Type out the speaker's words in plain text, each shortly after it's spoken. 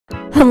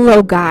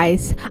Hello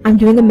guys, I'm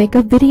doing a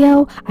makeup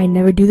video. I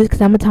never do this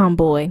because I'm a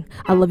tomboy.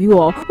 I love you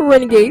all.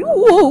 Renegade,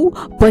 whoa!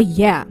 But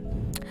yeah,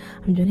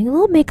 I'm doing a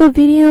little makeup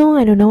video.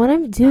 I don't know what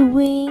I'm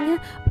doing,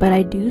 but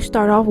I do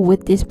start off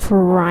with this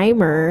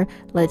primer.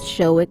 Let's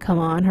show it. Come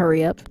on,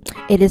 hurry up.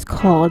 It is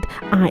called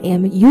I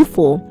Am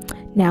Youthful.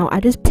 Now, I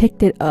just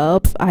picked it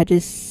up. I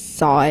just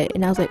saw it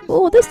and I was like,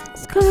 oh, this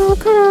is kind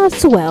of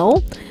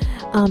swell.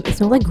 It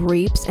smells like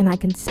grapes, and I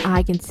can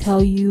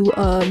tell you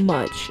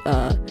much.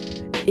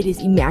 It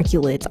is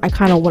immaculate. I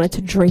kind of wanted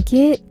to drink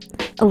it.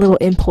 A little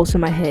impulse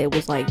in my head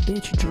was like,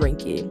 bitch,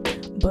 drink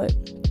it. But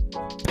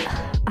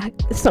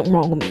there's something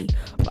wrong with me.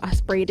 I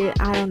sprayed it.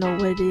 I don't know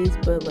what it is,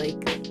 but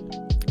like,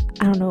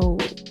 I don't know.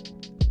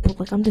 But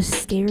like, I'm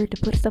just scared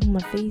to put stuff on my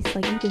face.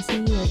 Like, you can see,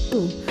 like,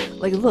 ooh,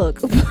 like, look.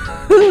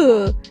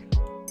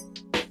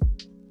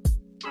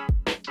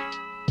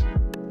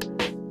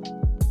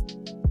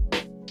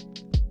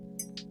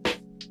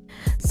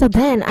 So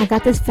then I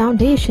got this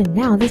foundation.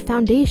 Now this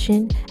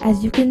foundation,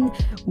 as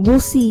we'll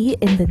see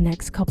in the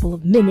next couple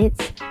of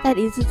minutes, that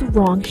is the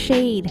wrong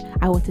shade.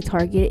 I went to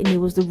Target and it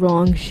was the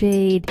wrong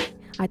shade.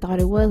 I thought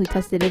it was. We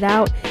tested it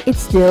out.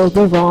 It's still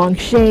the wrong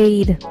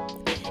shade.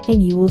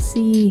 And you will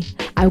see,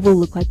 I will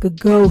look like a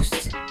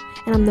ghost.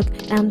 And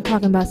I'm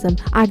talking about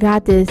I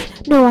got this.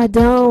 No, I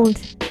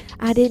don't.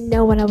 I didn't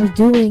know what I was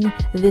doing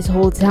this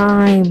whole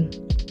time.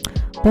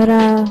 But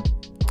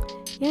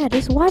yeah,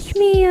 just watch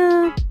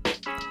me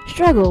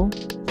struggle.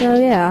 So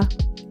yeah,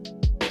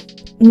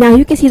 now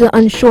you can see the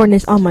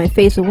unsureness on my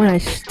face, but when I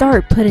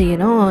start putting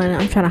it on,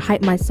 I'm trying to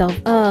hype myself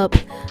up.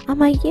 I'm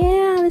like,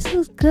 yeah, this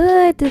looks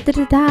good, da, da,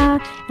 da, da.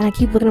 And I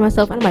keep looking at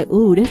myself and I'm like,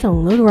 ooh, this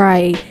don't look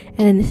right.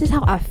 And then this is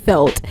how I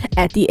felt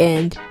at the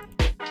end.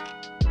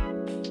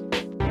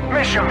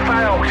 Mission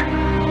failed.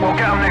 We'll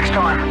get them next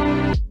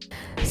time.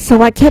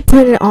 So I kept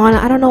putting it on.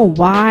 I don't know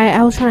why.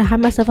 I was trying to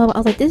hype myself up. I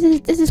was like, this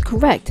is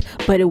correct,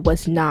 but it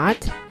was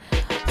not.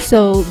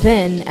 So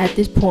then at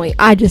this point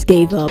I just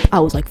gave up. I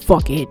was like,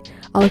 fuck it.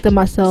 I looked at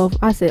myself.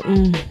 I said,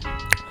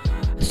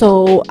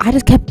 So I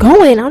just kept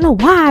going. I don't know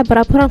why, but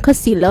I put on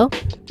concealer.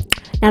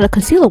 Now the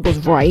concealer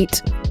was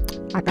right.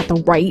 I got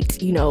the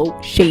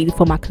right, shade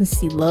for my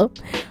concealer.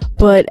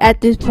 But at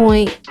this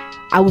point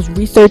I was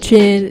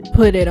researching,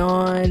 put it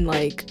on,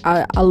 like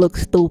I look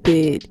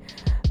stupid.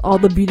 All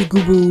the beauty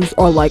gurus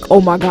are like,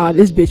 oh my god,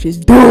 this bitch is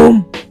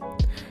dumb.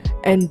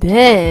 And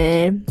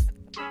then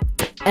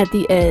at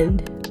the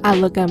end I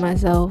look at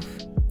myself.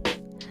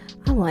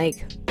 I'm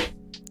like,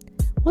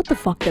 what the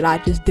fuck did I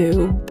just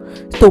do?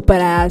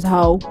 Stupid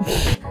asshole.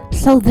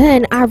 So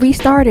then I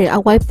restarted. I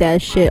wiped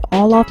that shit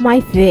all off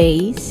my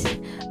face.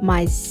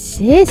 My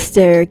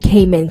sister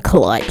came in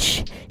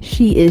clutch.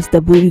 She is the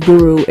booty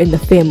guru in the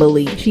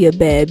family. She a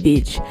bad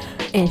bitch.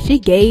 And she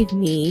gave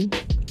me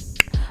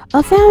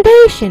a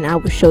foundation. I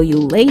will show you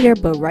later,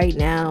 but right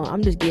now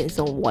I'm just getting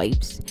some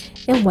wipes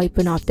and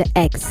wiping off the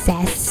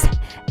excess.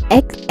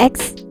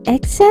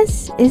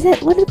 Excess? Is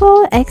it what is it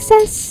called?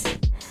 Excess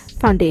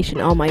foundation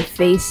on my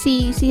face.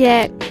 See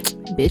that?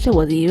 Bitch, I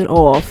wasn't even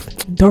off.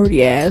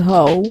 Dirty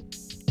asshole.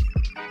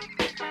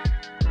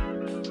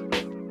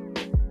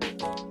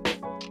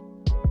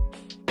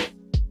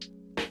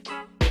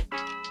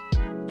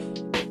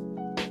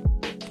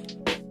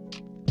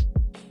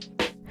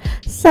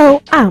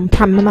 So I'm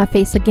priming my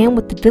face again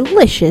with the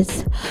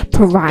delicious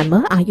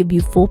primer. I Am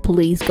Youthful.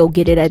 Please go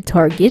get it at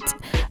Target.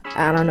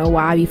 I don't know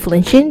why I be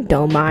flinching.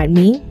 Don't mind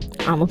me.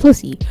 I'm a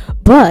pussy.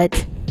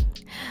 But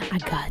I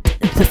got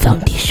the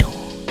foundation.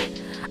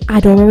 I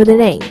don't remember the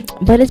name,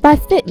 but it's by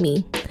Fit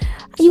Me.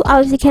 You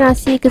obviously cannot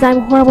see it because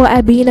I'm horrible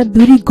at being a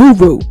beauty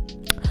guru.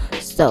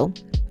 So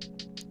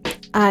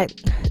I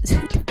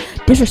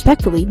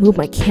disrespectfully moved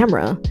my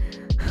camera.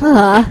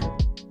 I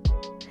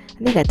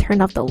think I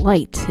turned off the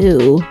light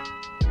too.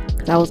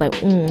 Cause I was like,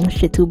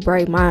 shit too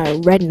bright. My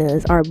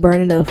retinas are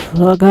burning the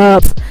fuck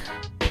up.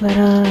 But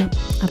I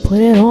put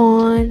it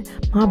on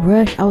my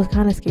brush. I was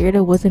kind of scared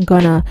it wasn't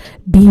gonna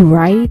be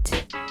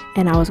right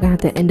and I was gonna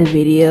have to end the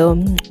video,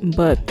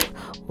 but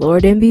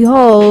Lord and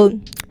behold,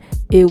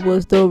 it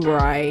was the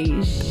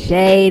right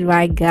shade,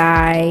 my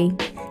guy.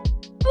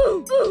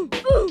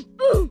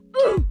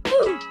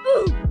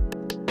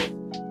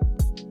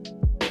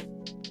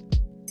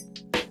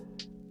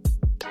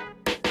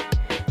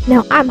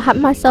 Now I'm hyping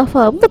myself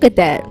up. Look at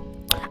that.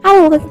 I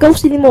don't look like a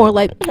ghost anymore.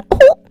 Like,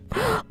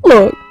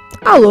 look,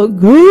 I look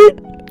good.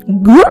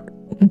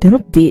 Then a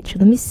bitch.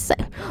 Let me say,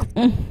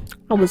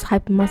 I was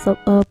hyping myself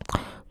up.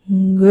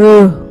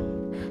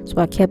 So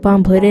I kept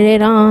on putting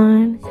it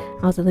on.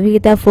 I was like, let me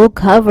get that full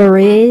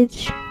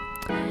coverage.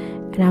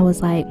 And I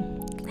was like,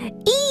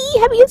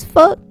 heavy as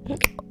fuck.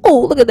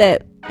 Oh, look at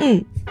that.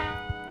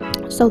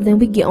 So then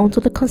we get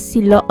onto the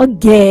concealer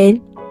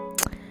again.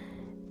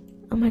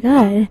 Oh my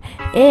god.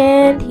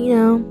 And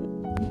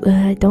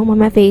don't mind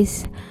my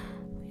face.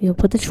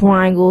 Put the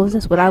triangles.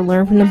 That's what I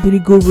learned from the beauty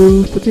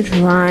gurus. Put the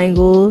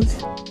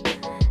triangles.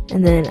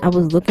 And then I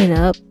was looking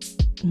up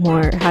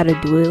more how to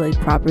do it like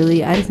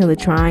properly. I just know the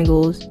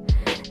triangles.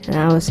 And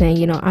I was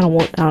saying, I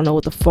don't know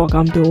what the fuck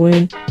I'm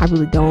doing. I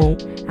really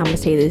don't. I'm gonna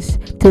say this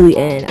till the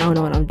end. I don't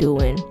know what I'm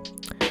doing.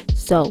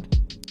 So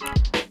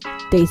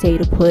they say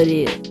to put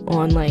it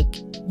on like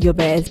your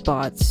bad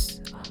spots.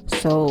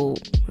 So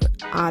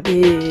I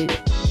did.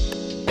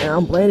 And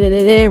I'm blending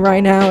it in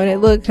right now, and it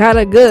looked kind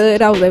of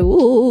good. I was like,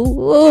 woo,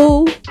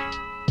 woo.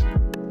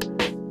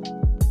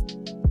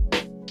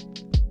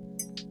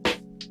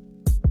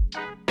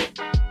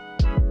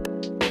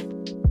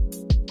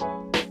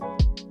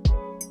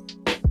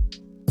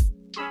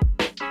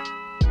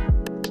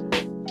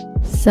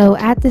 So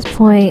at this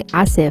point,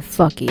 I said,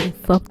 fuck it.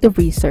 Fuck the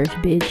research,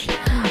 bitch.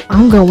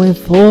 I'm going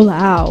full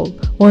out.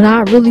 Well,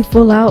 not really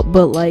full out,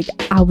 but like,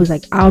 I was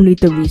like, I don't need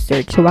the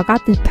research. So I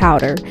got this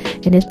powder,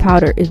 and this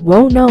powder is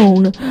well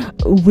known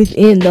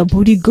within the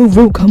booty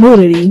guru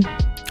community.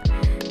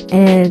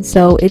 And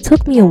so it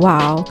took me a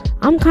while.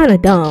 I'm kind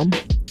of dumb.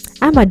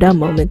 I have my dumb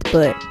moments,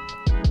 but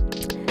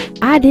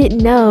I didn't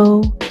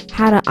know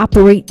how to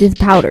operate this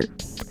powder.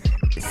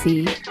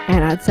 See,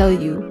 and I tell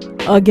you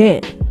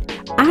again,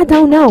 I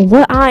don't know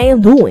what I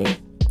am doing.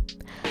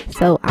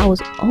 So I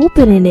was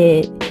opening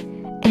it,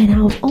 and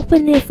I was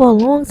opening it for a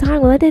long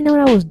time, but I didn't know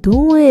what I was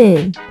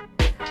doing.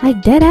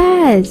 Like, dead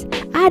ass,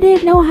 I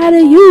didn't know how to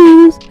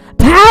use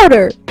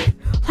powder.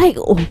 Like,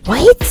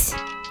 what?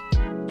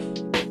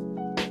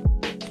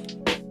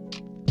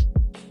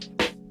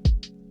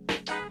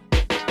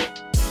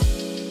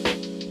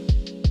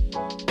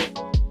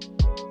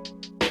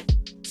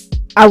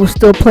 I was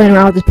still playing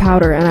around with this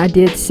powder, and I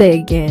did say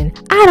again,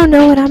 I don't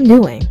know what I'm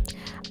doing.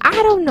 I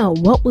don't know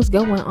what was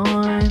going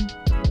on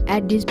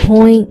at this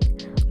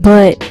point,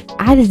 but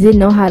I just didn't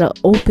know how to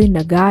open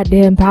the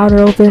goddamn powder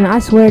open. I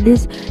swear,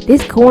 this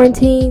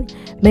quarantine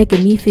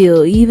making me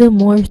feel even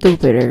more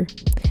stupider.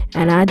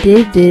 And I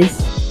did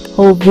this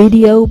whole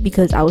video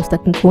because I was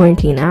stuck in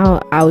quarantine.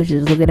 I was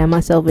just looking at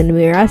myself in the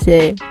mirror. I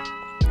said,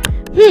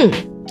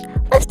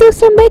 let's do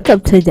some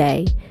makeup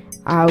today.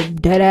 I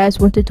dead ass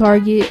went to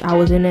Target. I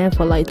was in there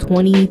for like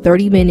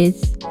 20-30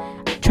 minutes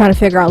trying to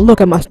figure out,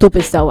 look at my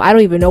stupid self. I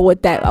don't even know what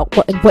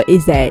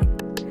is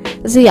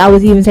that. See, I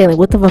was even saying like,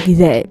 what the fuck is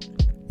that?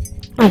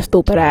 I'm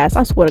stupid ass,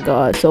 I swear to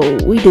God. So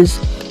we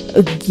just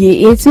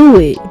get into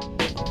it.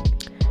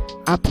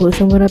 I put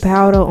some of the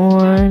powder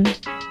on.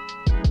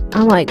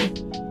 I'm like,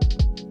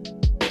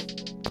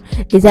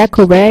 is that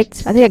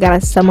correct? I think I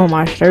got some on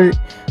my shirt,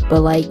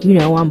 but like,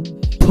 I'm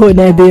putting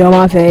that bit on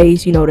my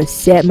face, to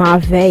set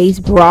my face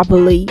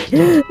properly.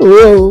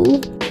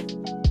 Whoa.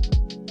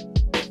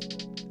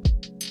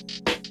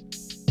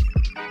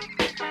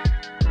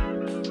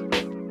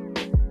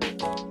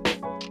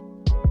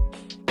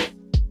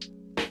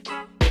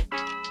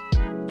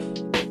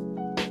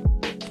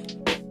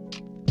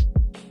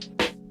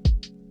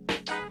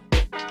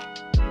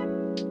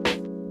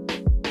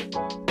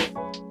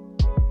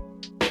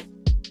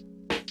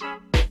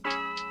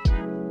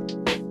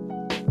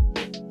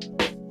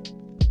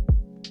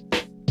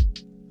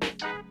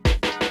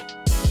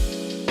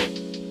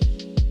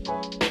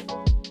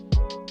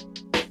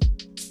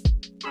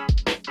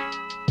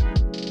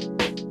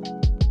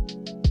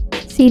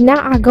 See,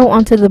 now I go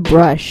onto the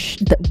brush.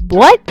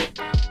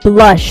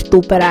 Blush,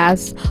 stupid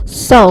ass.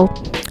 So,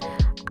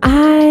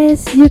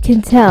 as you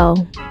can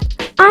tell,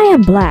 I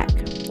am black.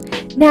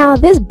 Now,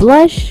 this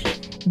blush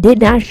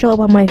did not show up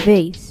on my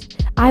face.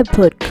 I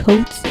put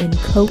coats and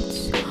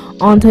coats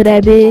onto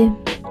that bit,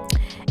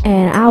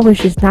 and I was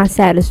just not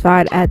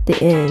satisfied at the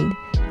end.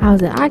 I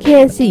was like, I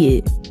can't see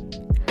it.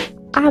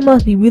 I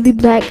must be really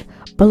black,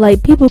 but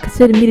like, people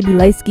consider me to be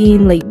light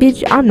skinned. Like,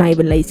 bitch, I'm not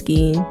even light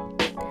skinned.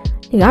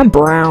 I'm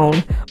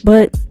brown,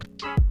 but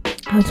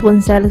I just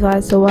wasn't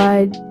satisfied, so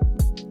I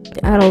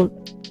don't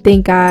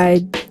think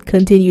I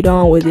continued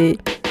on with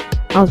it.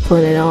 I was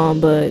putting it on,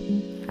 but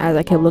as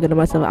I kept looking at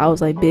myself, I was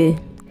like, bitch,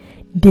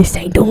 this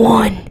ain't the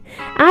one.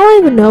 I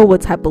don't even know what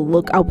type of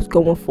look I was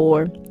going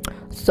for,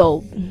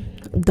 so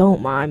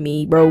don't mind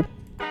me, bro.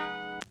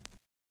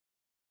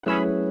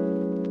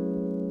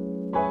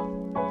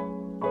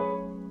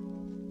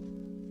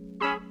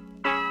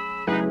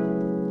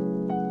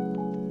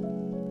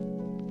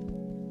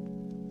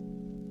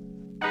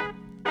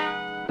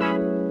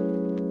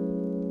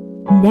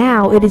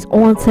 Now it is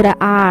on to the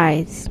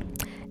eyes.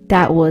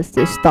 That was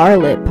the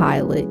Starlit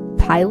palette.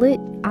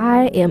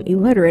 I am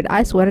illiterate,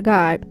 I swear to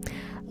God.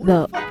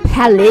 The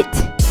palette,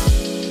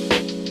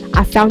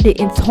 I found it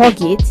in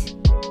Target.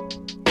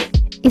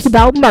 It's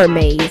about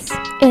mermaids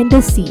and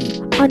the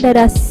sea, under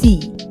the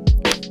sea,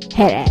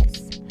 head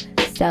ass.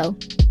 So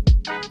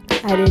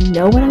I didn't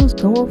know what I was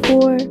going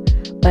for,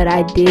 but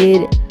I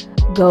did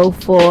go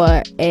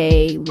for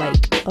a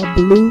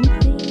blue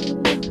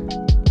theme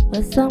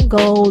with some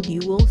gold. You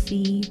will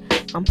see.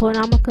 I'm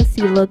putting on my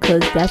concealer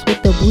because that's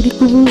what the booty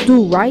gurus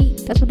do, right?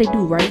 That's what they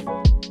do, right?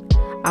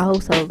 I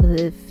hope so,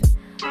 because if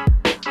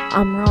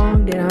I'm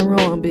wrong, then I'm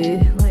wrong,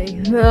 bitch.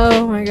 Like,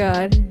 oh my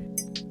God.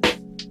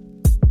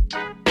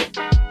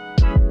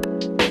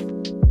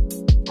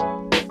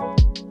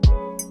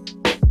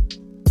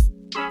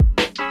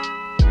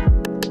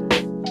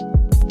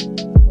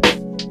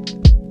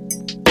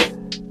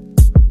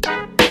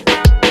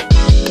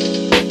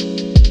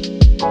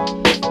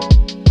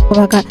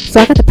 I got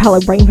the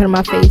palette right in front of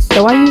my face.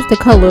 So I used the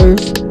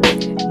colors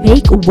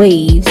Make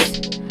Waves,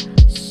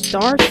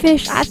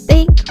 Starfish, I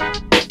think.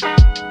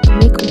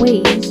 Make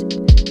Waves.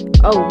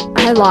 Oh,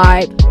 I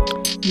lied.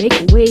 Make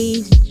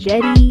Waves,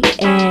 Jetty,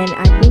 and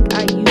I think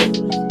I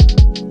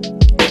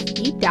used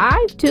Deep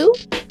Dive too.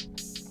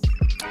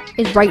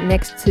 It's right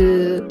next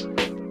to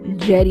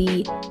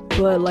Jetty,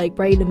 but like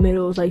right in the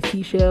middle is like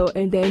Seashell,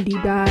 and then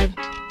Deep Dive.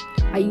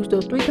 I used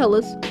those 3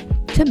 colors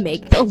to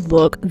make the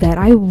look that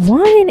I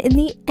wanted in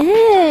the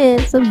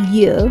end. So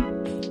yeah.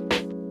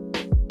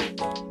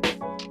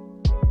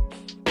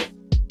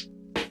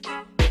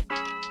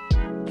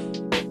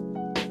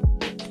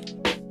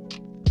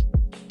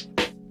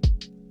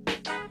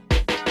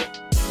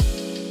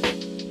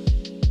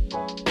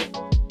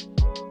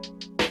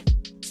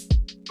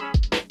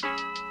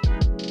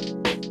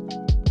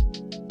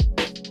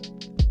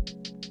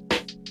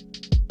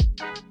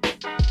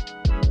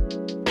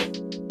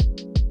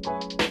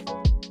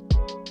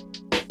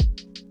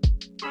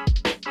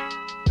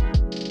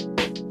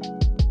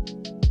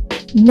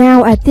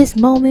 Now at this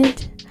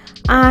moment,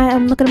 I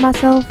am looking at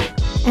myself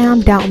and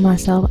I'm doubting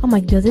myself. I'm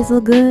like, does this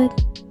look good?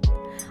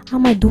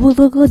 I'm like, do it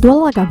look good? Do I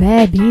look like a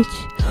bad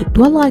bitch?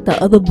 Do I look like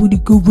the other booty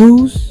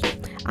gurus?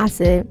 I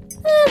said,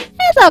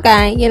 it's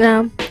okay, you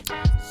know.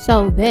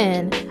 So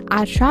then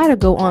I try to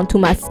go on to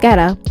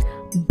mascara,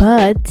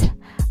 but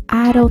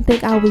I don't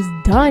think I was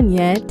done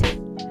yet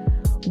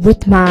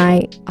with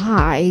my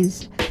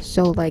eyes.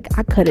 So like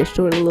I cut it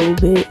short a little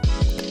bit.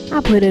 I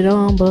put it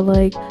on, but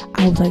like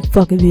I was like,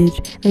 fuck it, bitch.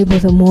 Let me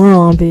put some more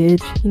on,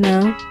 bitch, you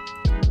know?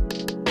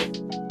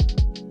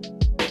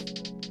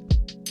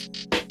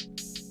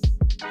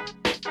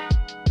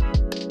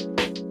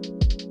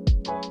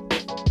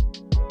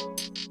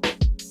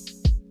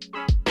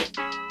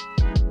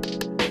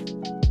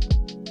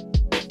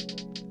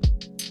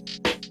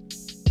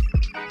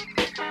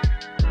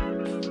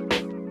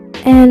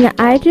 And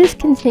I just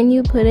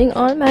continue putting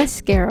on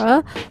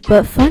mascara.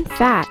 But fun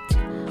fact,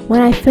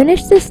 when I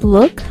finished this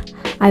look,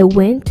 I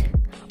went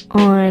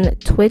on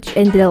Twitch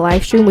and did a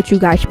live stream, which you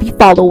guys should be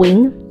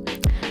following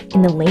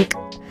in the link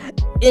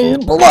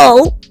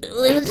below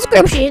in the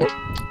description.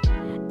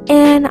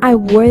 And I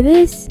wore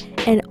this,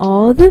 and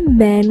all the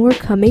men were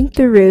coming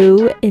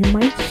through in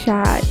my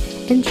chat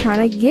and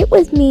trying to get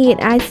with me,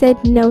 and I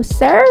said no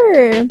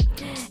sir,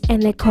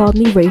 and they called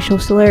me racial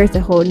slurs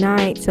the whole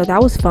night. So that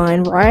was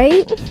fun,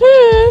 right?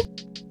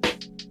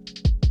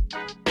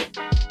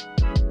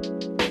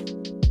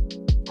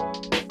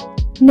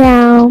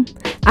 Now,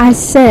 I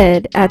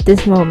said at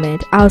this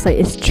moment, I was like,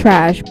 it's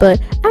trash,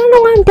 but I don't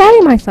know why I'm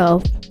doubting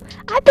myself.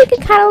 I think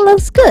it kind of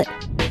looks good.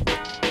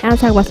 And I'm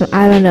talking about some,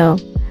 I don't know.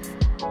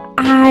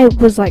 I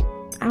was like,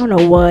 I don't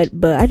know what,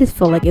 but I just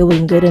felt like it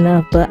wasn't good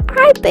enough. But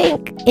I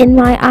think in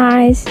my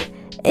eyes,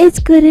 it's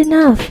good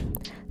enough.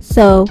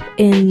 So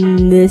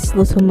in this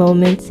little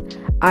moment,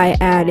 I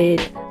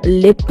added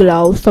lip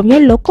gloss from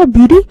your local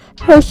beauty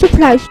hair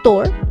supply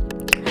store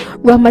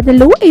run by the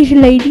little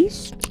Asian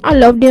ladies. I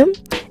love them.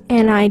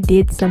 And I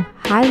did some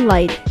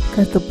highlight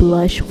because the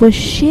blush was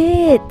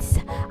shit.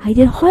 I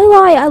did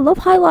highlight. I love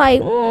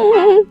highlight.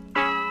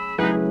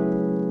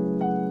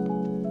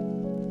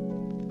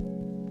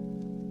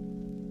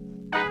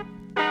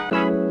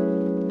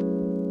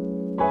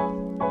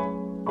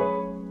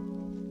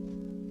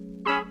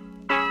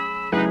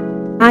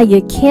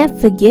 You can't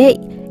forget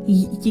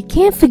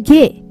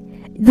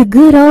the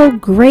good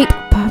old grape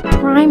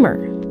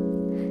primer.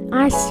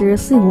 I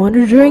seriously want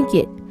to drink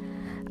it.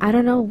 I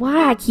don't know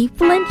why I keep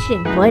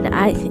flinching, but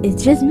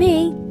it's just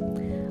me.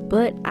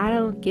 But I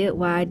don't get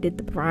why I did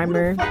the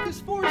primer,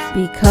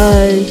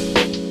 because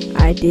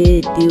I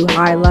did do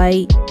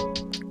highlight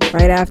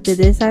right after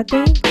this, I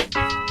think.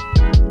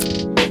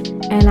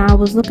 And I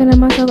was looking at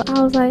myself,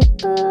 I was like,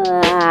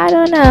 I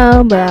don't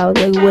know, but I was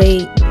like,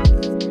 wait.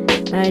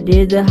 I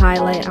did the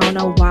highlight. I don't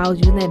know why I was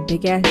using that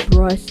big ass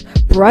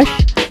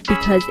brush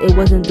because it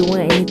wasn't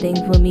doing anything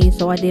for me,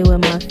 so I did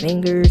with my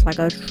fingers like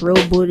a true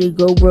booty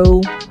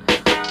guru.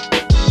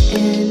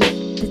 And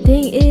the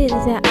thing is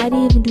that I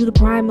didn't even do the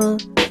primer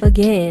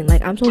again.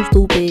 Like, I'm so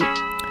stupid.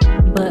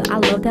 But I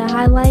love that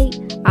highlight.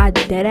 I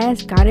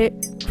deadass got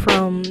it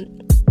from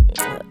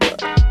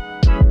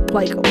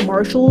like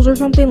Marshalls or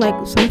something, like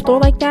some store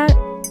like that.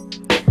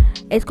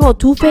 It's called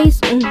Too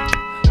Faced.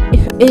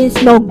 It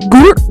smells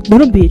good,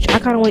 but a bitch. I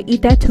kind of want to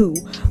eat that too.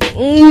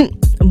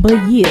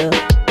 But yeah.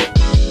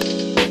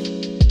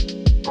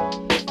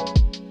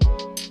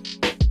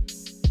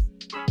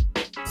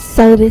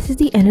 So this is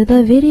the end of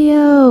the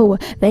video.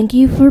 Thank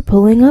you for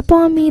pulling up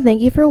on me.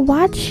 Thank you for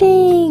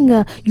watching.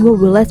 You a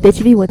real ass bitch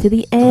if you went to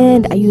the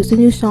end. I used a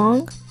new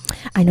song.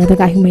 I know the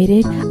guy who made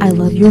it. I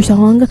love your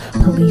song.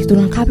 Please do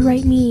not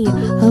copyright me.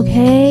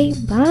 Okay,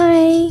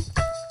 bye.